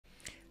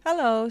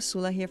Hello,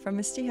 Sula here from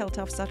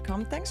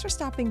MistyHilltops.com. Thanks for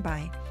stopping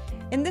by.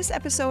 In this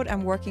episode,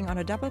 I'm working on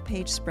a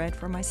double-page spread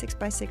for my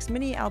 6x6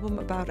 mini album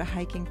about a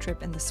hiking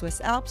trip in the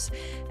Swiss Alps,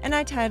 and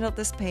I titled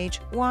this page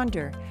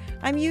Wander.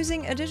 I'm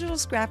using a digital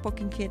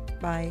scrapbooking kit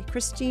by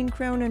Kristin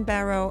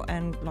Cronin-Barrow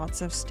and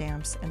lots of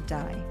stamps and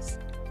dies.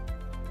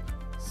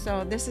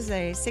 So this is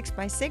a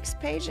 6x6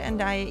 page,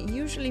 and I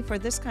usually, for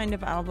this kind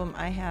of album,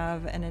 I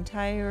have an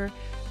entire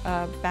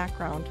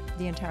background,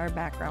 the entire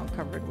background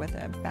covered with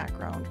a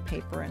background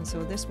paper. And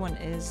so this one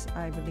is,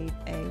 I believe,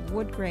 a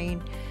wood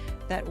grain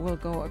that will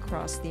go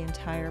across the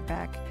entire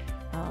back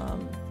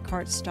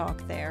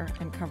cardstock there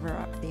and cover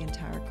up the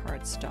entire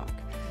cardstock.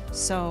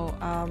 So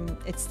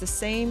it's the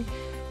same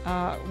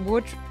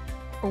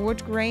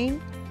wood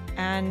grain,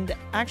 and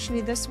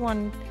actually this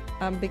one,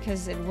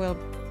 because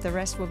the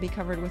rest will be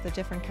covered with a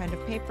different kind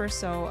of paper,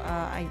 so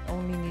I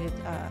only needed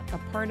a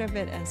part of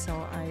it, and so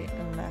I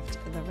left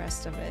the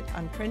rest of it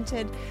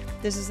unprinted.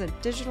 This is a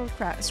digital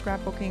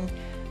scrapbooking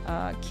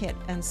kit,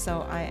 and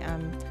so I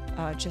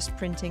am just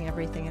printing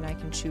everything, and I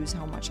can choose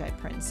how much I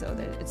print so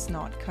that it's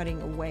not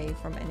cutting away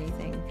from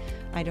anything.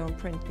 I don't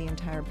print the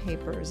entire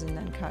papers and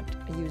then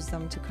use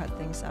them to cut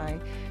things. I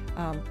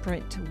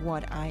print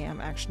what I am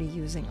actually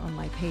using on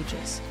my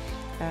pages,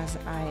 as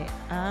I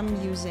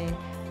am using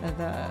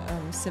the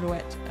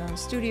Silhouette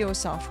Studio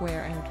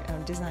software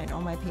and design all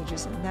my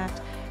pages in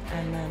that,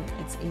 and then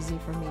it's easy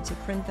for me to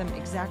print them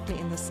exactly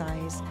in the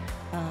size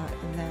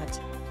that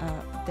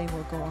they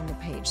will go on the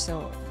page.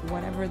 So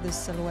whatever the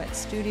Silhouette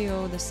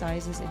Studio, the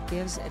sizes it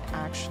gives, it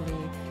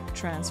actually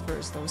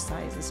transfers those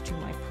sizes to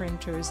my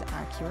printer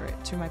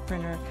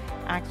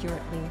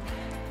accurately,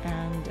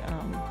 and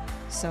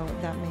so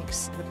that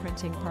makes the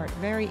printing part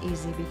very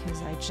easy,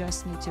 because I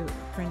just need to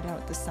print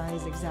out the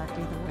size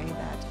exactly the way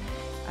that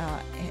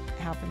it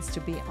happens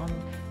to be on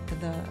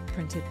the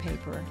printed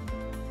paper,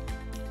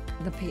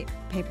 the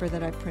paper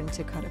that I print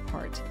to cut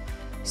apart.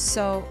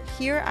 So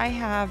here I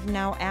have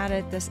now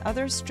added this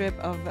other strip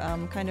of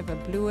kind of a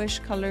bluish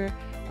color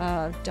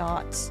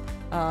dots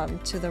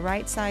to the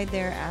right side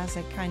there as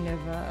a kind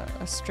of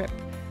a strip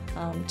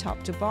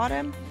top to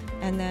bottom,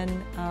 and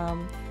then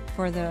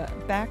for the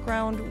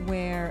background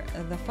where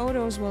the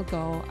photos will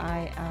go,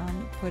 I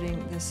am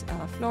putting this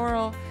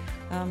floral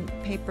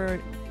paper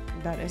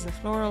that is a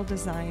floral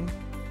design,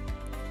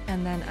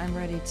 and then I'm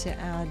ready to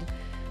add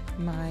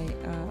my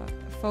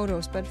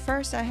photos. But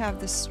first I have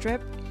this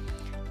strip,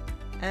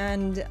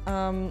 and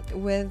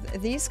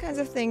with these kinds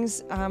of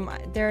things,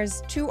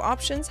 there's two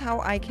options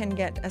how I can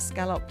get a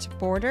scalloped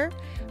border.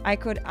 I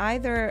could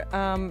either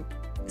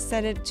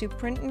set it to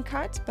print and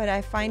cut, but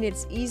I find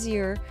it's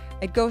easier,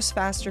 it goes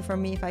faster for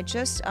me if I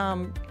just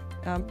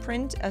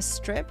print a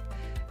strip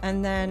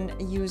and then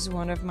use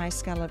one of my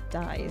scallop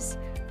dies,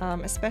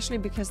 especially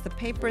because the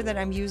paper that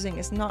I'm using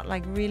is not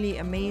like really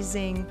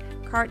amazing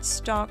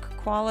cardstock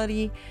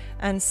quality,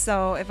 and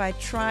so if I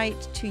tried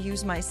to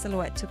use my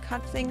Silhouette to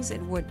cut things,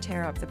 it would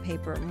tear up the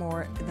paper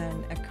more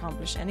than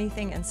accomplish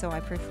anything, and so I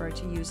prefer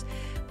to use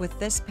with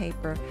this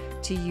paper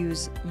to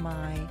use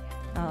my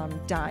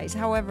dies.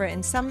 However,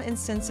 in some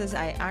instances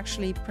I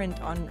actually print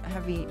on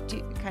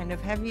kind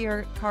of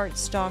heavier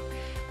cardstock,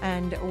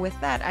 and with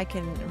that I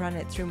can run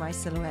it through my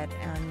Silhouette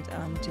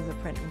and do the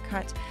print and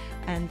cut.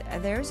 And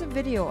there's a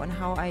video on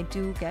how I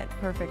do get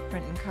perfect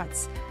print and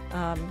cuts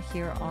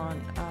here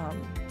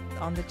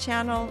on the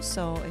channel,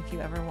 so if you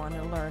ever want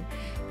to learn,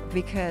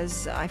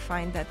 because I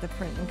find that the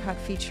print and cut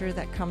feature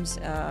that comes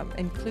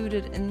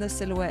included in the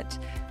Silhouette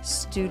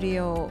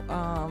Studio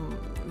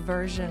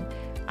version,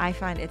 I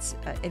find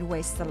it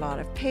wastes a lot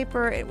of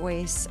paper, it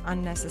wastes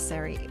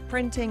unnecessary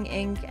printing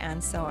ink,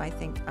 and so I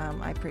think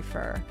I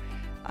prefer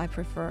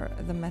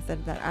the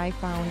method that I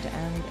found,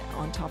 and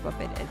on top of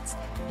it, it's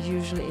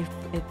usually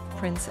it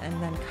prints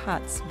and then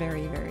cuts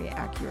very, very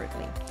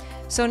accurately.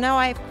 So now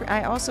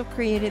I also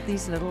created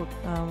these little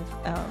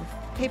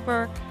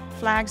paper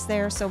flags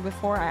there, so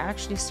before I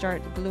actually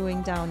start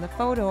gluing down the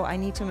photo, I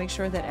need to make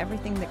sure that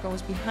everything that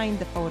goes behind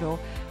the photo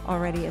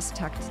already is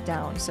tucked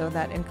down. So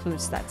that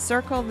includes that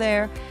circle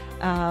there,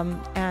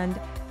 and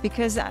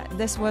because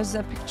this was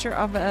a picture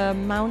of a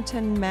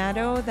mountain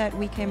meadow that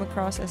we came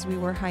across as we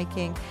were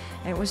hiking,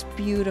 and it was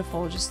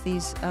beautiful, just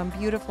these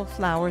beautiful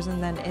flowers,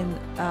 and then in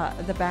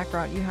the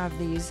background you have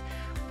these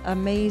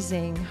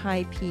amazing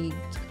high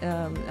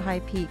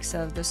peaks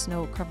of the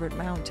snow-covered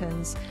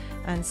mountains,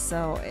 and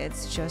so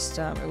it's just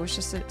it was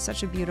just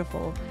such a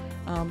beautiful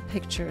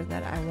picture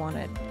that I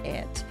wanted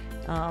it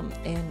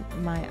in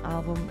my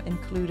album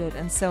included.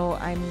 And so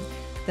I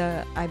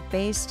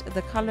based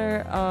the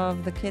color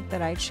of the kit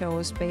that I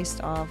chose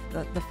based off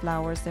the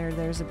flowers there.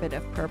 There's a bit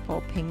of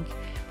purple pink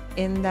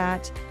in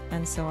that,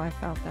 and so I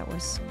felt that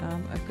was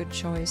a good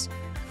choice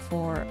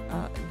for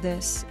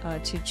this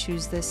to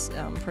choose this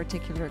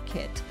particular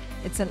kit.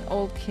 It's an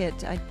old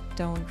kit, I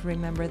don't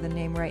remember the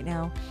name right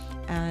now,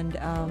 and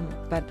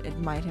but it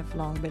might have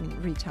long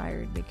been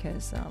retired,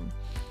 because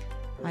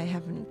I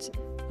haven't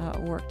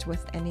worked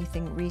with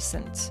anything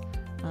recent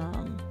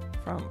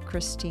from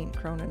Kristin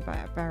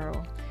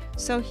Cronin-Barrow.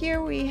 So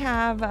here we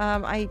have,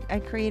 I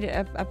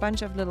created a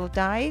bunch of little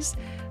dies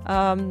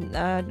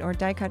or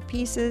die cut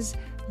pieces.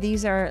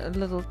 These are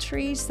little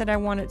trees that I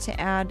wanted to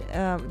add.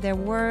 There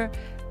were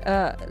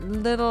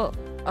little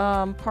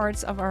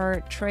parts of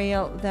our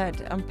trail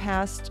that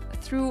passed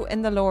through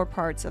in the lower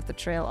parts of the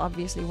trail.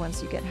 Obviously,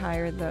 once you get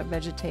higher, the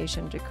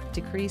vegetation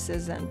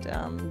decreases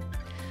and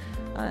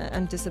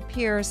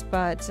disappears,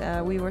 but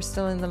we were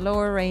still in the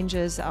lower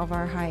ranges of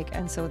our hike,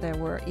 and so there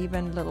were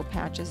even little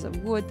patches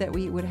of wood that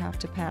we would have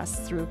to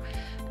pass through.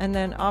 And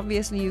then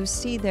obviously you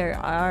see there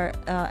are,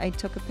 I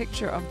took a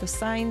picture of the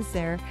signs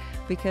there,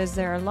 because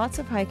there are lots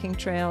of hiking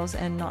trails,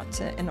 and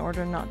in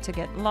order not to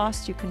get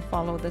lost, you can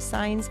follow the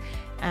signs.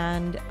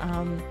 And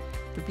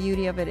the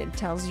beauty of it, it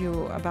tells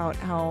you about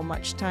how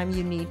much time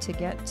you need to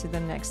get to the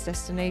next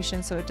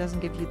destination, so it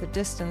doesn't give you the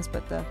distance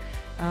but the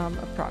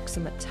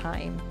approximate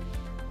time.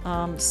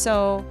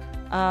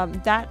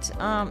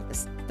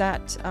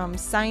 That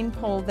sign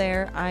pole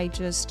there, I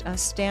just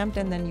stamped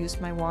and then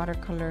used my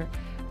watercolor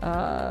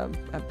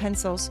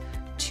pencils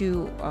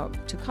to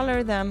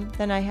color them.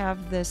 Then I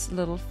have this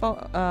little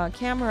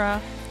camera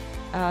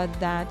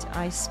that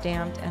I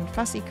stamped and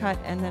fussy cut,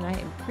 and then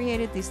I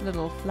created these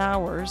little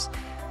flowers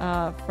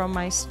from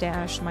my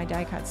stash, my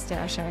die cut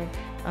stash. I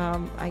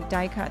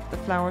die cut the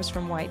flowers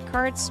from white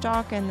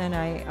cardstock, and then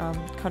I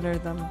color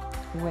them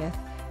with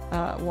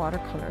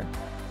watercolor,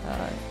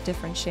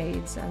 different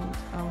shades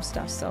and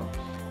stuff. So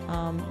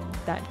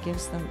that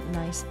gives them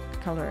nice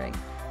coloring.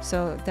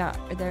 So that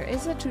there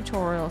is a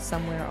tutorial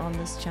somewhere on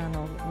this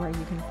channel where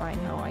you can find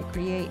how I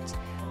create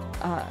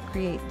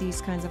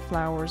these kinds of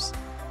flowers,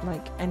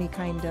 like any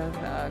kind of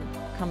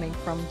coming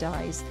from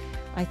dies.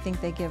 I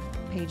think they give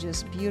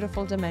pages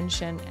beautiful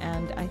dimension,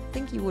 and I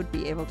think you would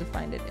be able to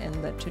find it in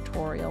the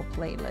tutorial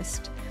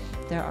playlist.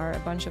 There are a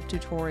bunch of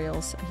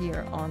tutorials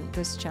here on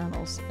this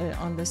channel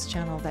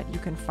that you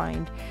can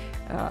find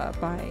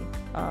by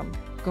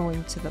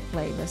going to the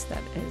playlist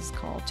that is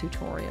called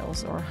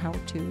tutorials or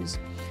how-tos.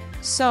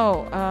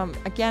 So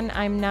again,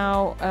 I'm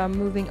now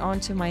moving on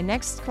to my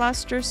next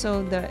cluster.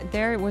 So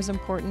there it was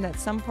important that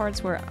some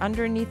parts were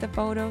underneath the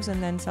photos,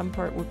 and then some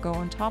part would go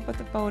on top of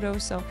the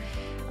photos. So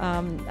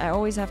I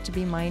always have to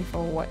be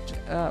mindful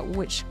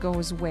which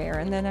goes where.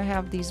 And then I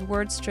have these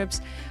word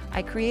strips.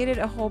 I created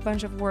a whole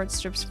bunch of word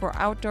strips for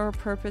outdoor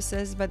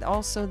purposes, but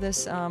also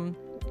this a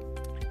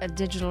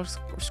digital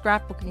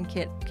scrapbooking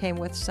kit came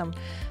with some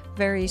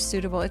very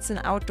suitable, it's an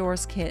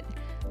outdoors kit,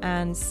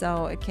 and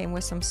so it came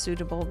with some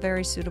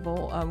very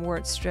suitable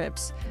word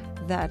strips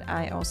that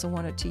I also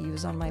wanted to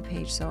use on my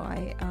page. So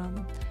I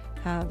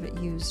have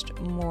used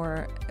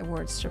more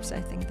word strips, I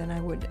think, than I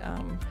would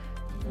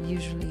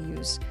usually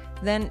use.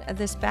 Then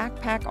this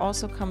backpack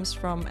also comes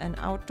from an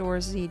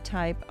outdoorsy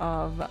type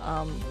of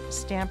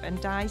stamp and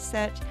die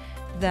set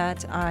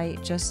that I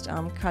just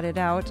cut it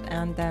out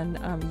and then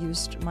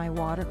used my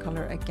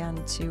watercolor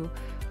again to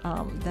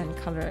then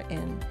color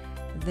in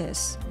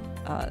this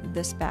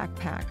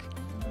backpack.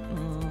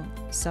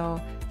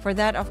 So for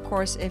that, of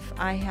course, if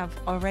I have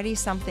already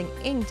something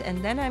inked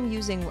and then I'm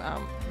using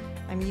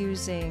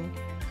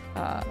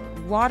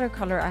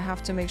watercolor, I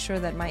have to make sure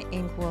that my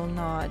ink will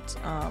not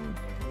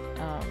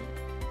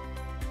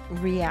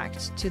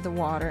react to the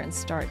water and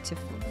start to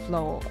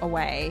flow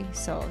away,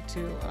 so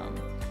to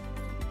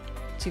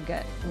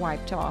get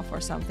wiped off or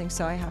something.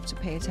 So I have to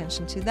pay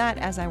attention to that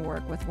as I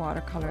work with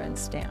watercolor and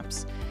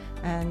stamps.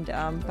 And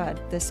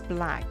but this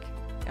black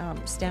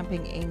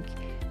stamping ink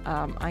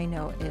I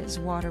know is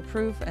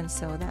waterproof, and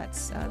so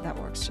that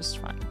works just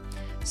fine.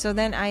 So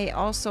then I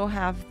also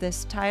have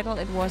this title.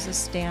 It was a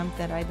stamp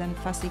that I then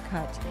fussy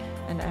cut,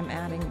 and I'm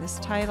adding this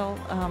title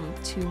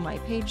to my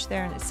page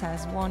there, and it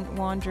says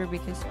wander,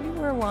 because we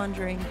were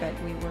wandering, but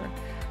we were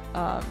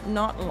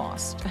not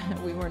lost.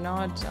 we were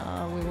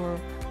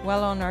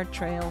well on our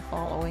trail,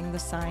 following the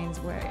signs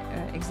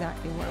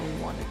exactly where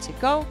we wanted to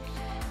go.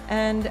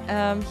 And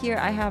here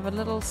I have a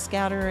little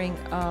scattering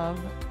of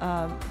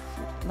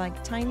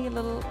like tiny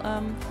little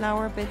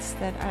flower bits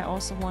that I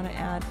also want to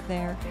add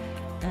there,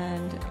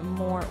 and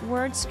more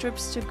word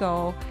strips to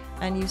go.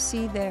 And you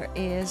see there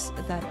is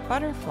that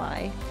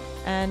butterfly,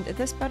 and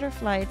this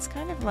butterfly, it's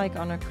kind of like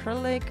on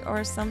acrylic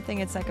or something.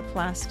 It's like a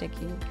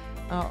plasticky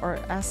or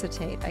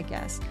acetate, I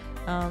guess.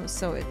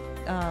 So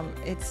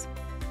it's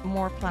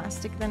more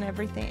plastic than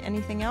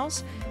anything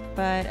else,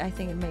 but I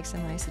think it makes a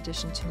nice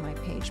addition to my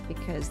page,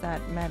 because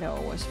that meadow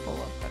was full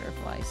of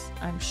butterflies,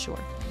 I'm sure.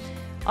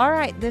 All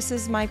right, this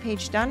is my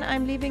page done.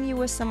 I'm leaving you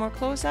with some more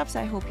close-ups.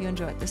 I hope you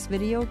enjoyed this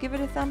video. Give it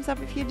a thumbs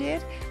up if you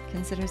did.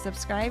 Consider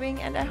subscribing,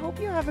 and I hope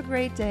you have a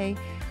great day.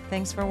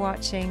 Thanks for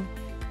watching.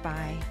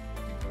 Bye.